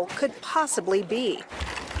vehicle could possibly be.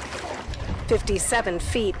 57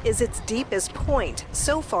 feet is its deepest point.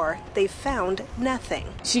 So far, they've found nothing.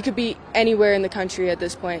 She could be anywhere in the country at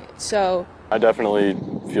this point, so I definitely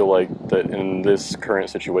feel like that in this current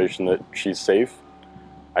situation that she's safe.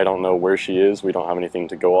 I don't know where she is. We don't have anything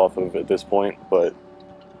to go off of at this point, but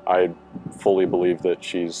I fully believe that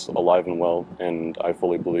she's alive and well, and I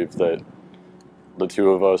fully believe that the two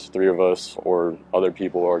of us, three of us, or other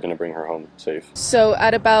people are going to bring her home safe. So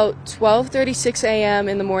at about 12:36 a.m.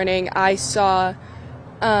 in the morning, I saw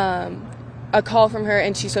a call from her,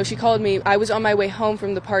 and she called me. I was on my way home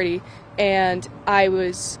from the party, and she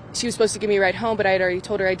was supposed to give me a ride home, but I had already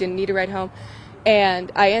told her I didn't need a ride home.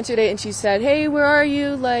 And I answered it, and she said, "Hey, where are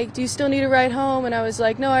you? Like, do you still need a ride home?" And I was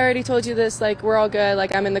like, "No, I already told you this. Like, we're all good.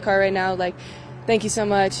 Like, I'm in the car right now." Like, thank you so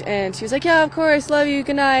much. And she was like, yeah, of course, love you,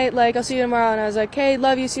 good night, like, I'll see you tomorrow. And I was like, hey,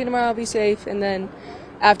 love you, see you tomorrow, be safe. And then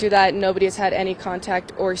after that, nobody has had any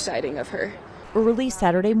contact or sighting of her. Early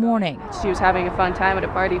Saturday morning. She was having a fun time at a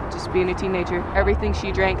party, just being a teenager. Everything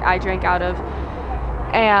she drank, I drank out of.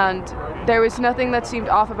 And there was nothing that seemed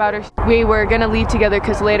off about her. We were gonna leave together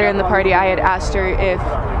because later in the party I had asked her if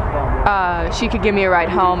she could give me a ride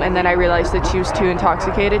home, and then I realized that she was too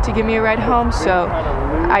intoxicated to give me a ride home, so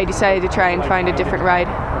I decided to try and find a different ride.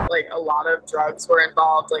 Like, a lot of drugs were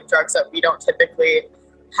involved, like drugs that we don't typically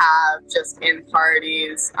have just in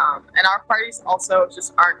parties, and our parties also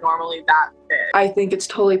just aren't normally that big. I think it's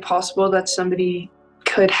totally possible that somebody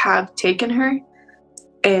could have taken her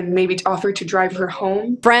and maybe offered to drive her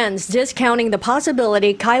home. Friends discounting the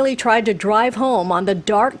possibility Kiely tried to drive home on the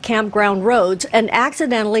dark campground roads and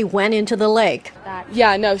accidentally went into the lake.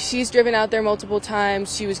 Yeah, no, she's driven out there multiple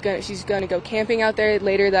times. She's gonna go camping out there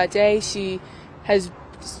later that day. She has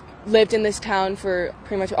lived in this town for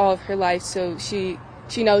pretty much all of her life, so she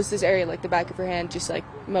knows this area like the back of her hand, just like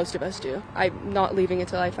most of us do. I'm not leaving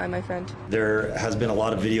until I find my friend. There has been a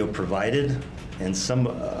lot of video provided, and some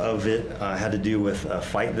of it had to do with a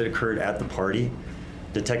fight that occurred at the party.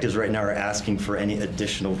 Detectives right now are asking for any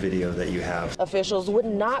additional video that you have. Officials would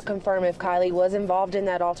not confirm if Kiely was involved in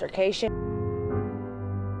that altercation.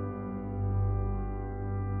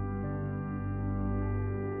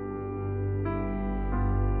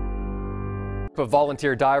 Of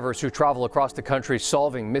volunteer divers who travel across the country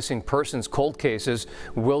solving missing persons cold cases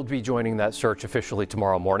will be joining that search officially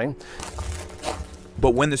tomorrow morning.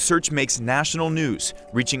 But when the search makes national news,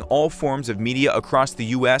 reaching all forms of media across the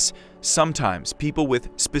U.S., sometimes people with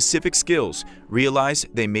specific skills realize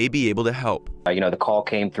they may be able to help. The call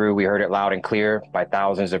came through. We heard it loud and clear by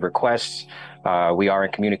thousands of requests. We are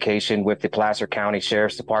in communication with the Placer County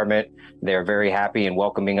Sheriff's Department. They're very happy in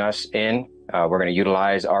welcoming us in. We're going to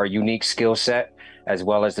utilize our unique skill set as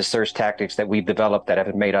well as the search tactics that we've developed that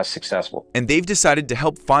have made us successful. And they've decided to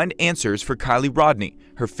help find answers for Kiely Rodni,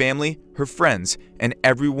 her family, her friends, and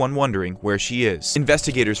everyone wondering where she is.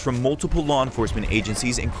 Investigators from multiple law enforcement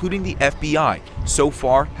agencies, including the FBI, so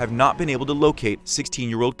far have not been able to locate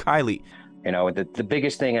 16-year-old Kiely. The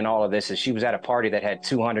biggest thing in all of this is she was at a party that had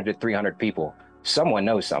 200 to 300 people. Someone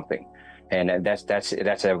knows something, and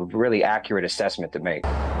that's a really accurate assessment to make.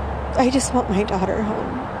 I just want my daughter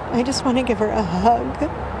home. I just want to give her a hug.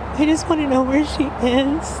 I just want to know where she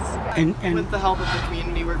is. And with the help of the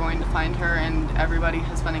community, we're going to find her, and everybody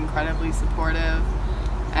has been incredibly supportive,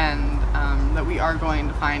 and that we are going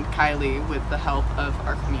to find Kiely with the help of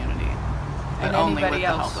our community, but only with the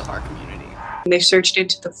help of our community. They've searched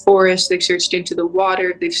into the forest, they've searched into the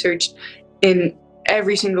water, they've searched in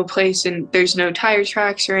every single place, and there's no tire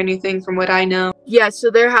tracks or anything from what I know. Yeah,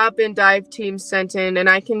 so there have been dive teams sent in, and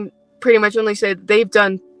I can pretty much only say that they've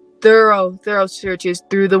done thorough searches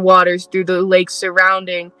through the waters, through the lakes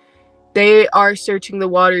surrounding. They are searching the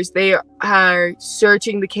waters. They are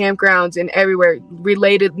searching the campgrounds and everywhere,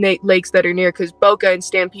 related lakes that are near, because Boca and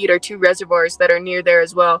Stampede are two reservoirs that are near there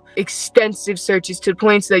as well. Extensive searches to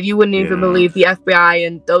points that you wouldn't even believe the FBI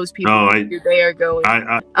and those people they are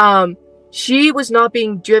going. She was not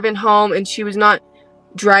being driven home, and she was not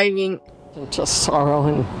driving. Just sorrow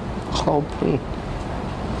and hope. And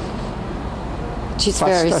she's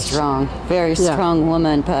very strong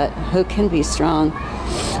woman, but who can be strong?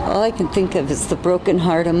 All I can think of is the broken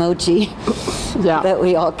heart emoji that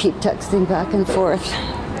we all keep texting back and forth.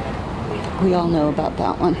 We all know about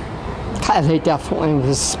that one. Kiely definitely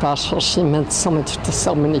was special. She meant so much to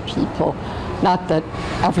so many people. Not that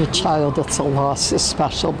every child that's a loss is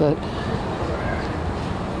special, but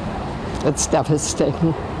it's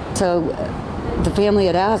devastating. So the family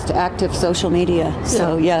had asked active social media.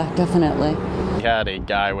 So yeah, definitely. We had a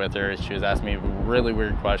guy with her. She was asking me really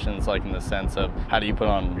weird questions, like in the sense of, how do you put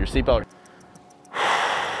on your seatbelt?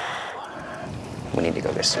 We need to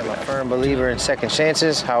go get some. I'm a firm believer in second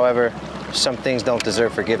chances. However, some things don't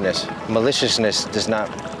deserve forgiveness. Maliciousness does not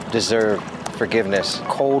deserve forgiveness.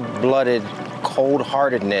 Cold-blooded,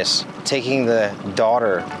 cold-heartedness, taking the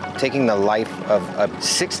life of a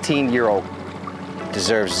 16-year-old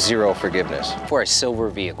deserves zero forgiveness. For a silver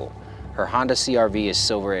vehicle, her Honda CR-V is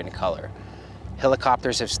silver in color.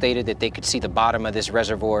 Helicopters have stated that they could see the bottom of this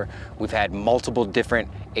reservoir. We've had multiple different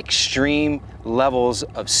extreme levels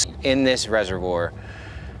in this reservoir.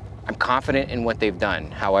 I'm confident in what they've done.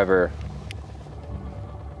 However,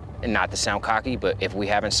 and not to sound cocky, but if we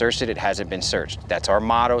haven't searched it, it hasn't been searched. That's our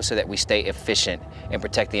motto, so that we stay efficient and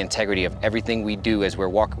protect the integrity of everything we do as we're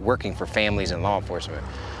working for families and law enforcement.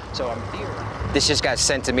 So this just got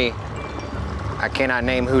sent to me. I cannot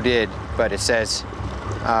name who did, but it says,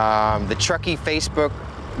 The Truckee Facebook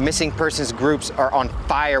missing persons groups are on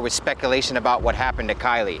fire with speculation about what happened to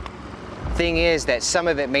Kiely. Thing is that some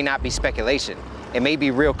of it may not be speculation. It may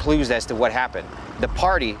be real clues as to what happened. The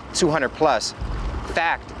party, 200 plus,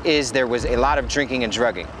 fact is there was a lot of drinking and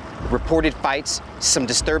drugging. Reported fights, some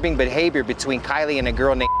disturbing behavior between Kiely and a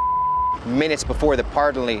girl named minutes before the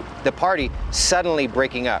party suddenly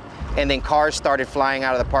breaking up. And then cars started flying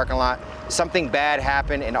out of the parking lot. Something bad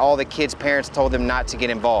happened and all the kids' parents told them not to get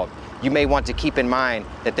involved. You may want to keep in mind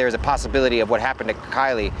that there's a possibility of what happened to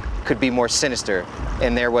Kiely could be more sinister,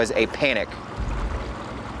 and there was a panic.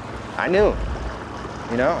 I knew,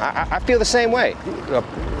 you know, I feel the same way.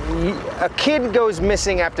 A kid goes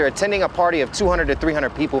missing after attending a party of 200 to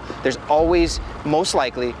 300 people. There's always, most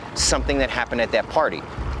likely, something that happened at that party.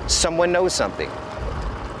 Someone knows something.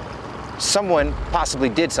 Someone possibly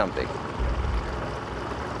did something.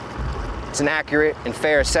 It's an accurate and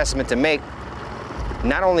fair assessment to make.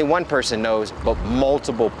 Not only one person knows, but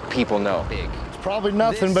multiple people know. It's probably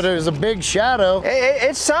nothing, but it was a big shadow.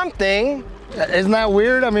 It's something. Isn't that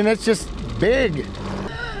weird? I mean, it's just big.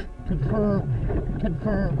 Confirm.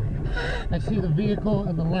 I see the vehicle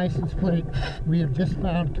and the license plate. We have just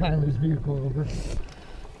found Kiely's vehicle, over.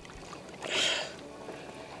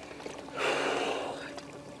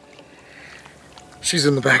 She's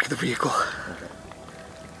in the back of the vehicle.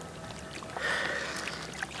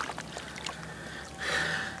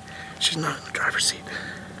 She's not in the driver's seat.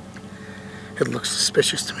 It looks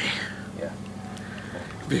suspicious to me. Yeah.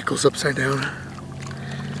 Vehicle's upside down.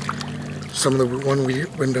 Some of the one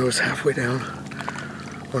window is halfway down.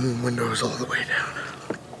 One window is all the way down.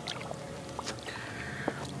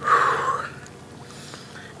 Whew.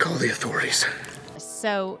 Call the authorities.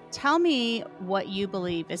 So tell me what you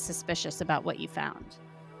believe is suspicious about what you found.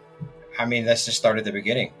 I mean, let's just start at the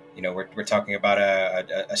beginning. You know, we're talking about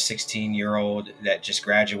a 16-year-old that just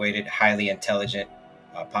graduated, highly intelligent,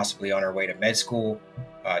 possibly on her way to med school,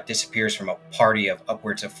 disappears from a party of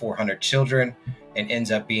upwards of 400 children and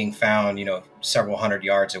ends up being found, you know, several hundred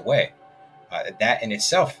yards away. That in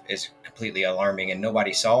itself is completely alarming, and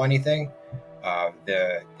nobody saw anything.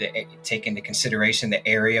 Take into consideration the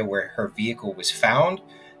area where her vehicle was found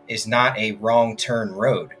is not a wrong turn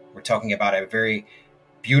road. We're talking about a very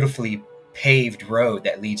beautifully paved road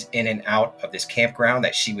that leads in and out of this campground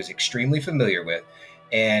that she was extremely familiar with.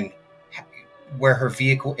 And where her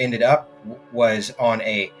vehicle ended up was on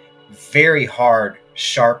a very hard,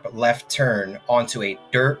 sharp left turn onto a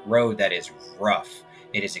dirt road that is rough.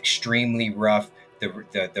 It is extremely rough.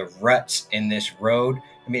 The ruts in this road,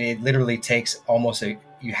 I mean, it literally takes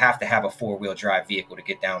you have to have a four-wheel drive vehicle to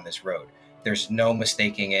get down this road. There's no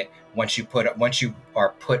mistaking it. Once you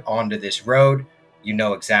are put onto this road, you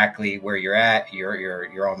know exactly where you're at.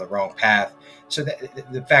 You're on the wrong path. So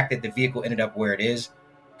the fact that the vehicle ended up where it is,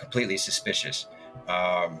 completely suspicious.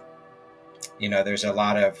 You know, there's a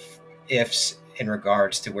lot of ifs in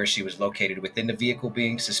regards to where she was located within the vehicle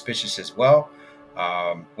being suspicious as well,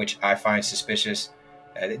 which I find suspicious.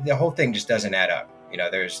 The whole thing just doesn't add up. You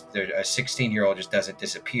know, there's a 16-year-old just doesn't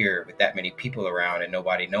disappear with that many people around and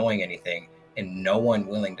nobody knowing anything and no one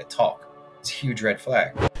willing to talk. It's a huge red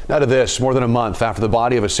flag. Now to this, more than a month after the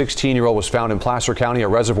body of a 16-year-old was found in Placer County, a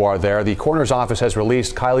reservoir there, the coroner's office has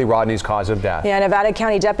released Kiely Rodni's cause of death. Yeah, Nevada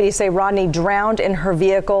County deputies say Rodni drowned in her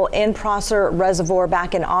vehicle in Placer Reservoir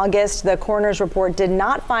back in August. The coroner's report did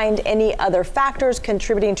not find any other factors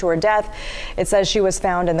contributing to her death. It says she was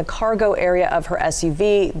found in the cargo area of her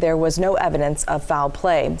SUV. There was no evidence of foul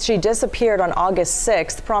play. She disappeared on August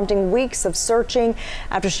 6th, prompting weeks of searching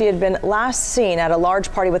after she had been last seen at a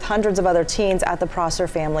large party with hundreds of other teens at the Placer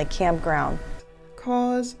family campground.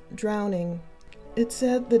 Cause: drowning. It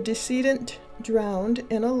said the decedent drowned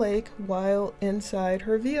in a lake while inside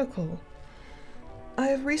her vehicle. I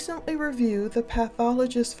have recently reviewed the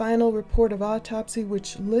pathologist's final report of autopsy,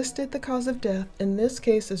 which listed the cause of death in this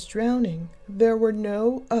case as drowning. There were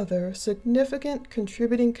no other significant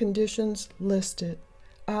contributing conditions listed.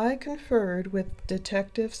 I conferred with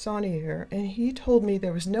Detective Saunier, and he told me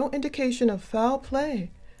there was no indication of foul play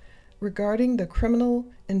regarding the criminal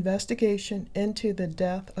investigation into the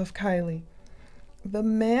death of Kiely. The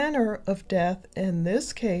manner of death in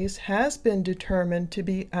this case has been determined to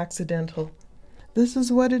be accidental. This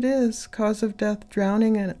is what it is: cause of death,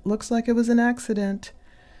 drowning, and it looks like it was an accident.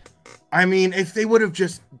 I mean, if they would have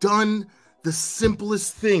just done the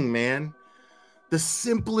simplest thing, man. The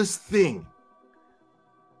simplest thing.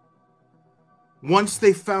 Once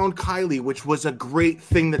they found Kiely, which was a great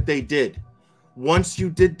thing that they did. Once you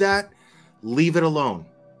did that, leave it alone.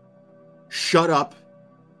 Shut up.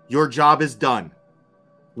 Your job is done.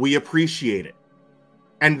 We appreciate it.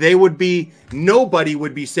 and nobody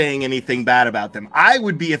would be saying anything bad about them. I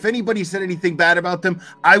would be, if anybody said anything bad about them,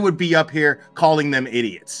 I would be up here calling them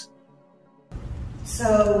idiots.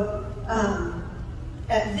 So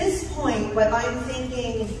at this point, what I'm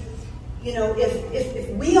thinking, you know, if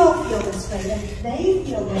we all feel this way, and if they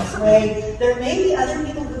feel this way, there may be other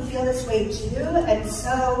people who feel this way too, and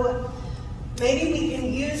so maybe we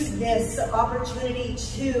can use this opportunity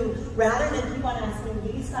to, rather than keep on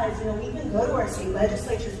asking these guys, you know, we can go to our state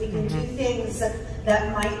legislatures, we can do things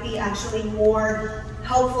that might be actually more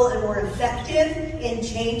helpful and more effective in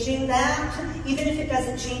changing that, even if it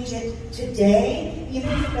doesn't change it today, even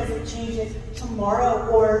if it doesn't change it tomorrow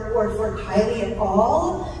or for Kiely at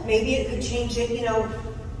all. Maybe it could change it, you know,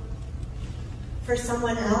 for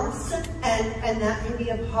someone else, and that can be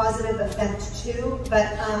a positive effect too.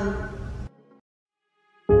 But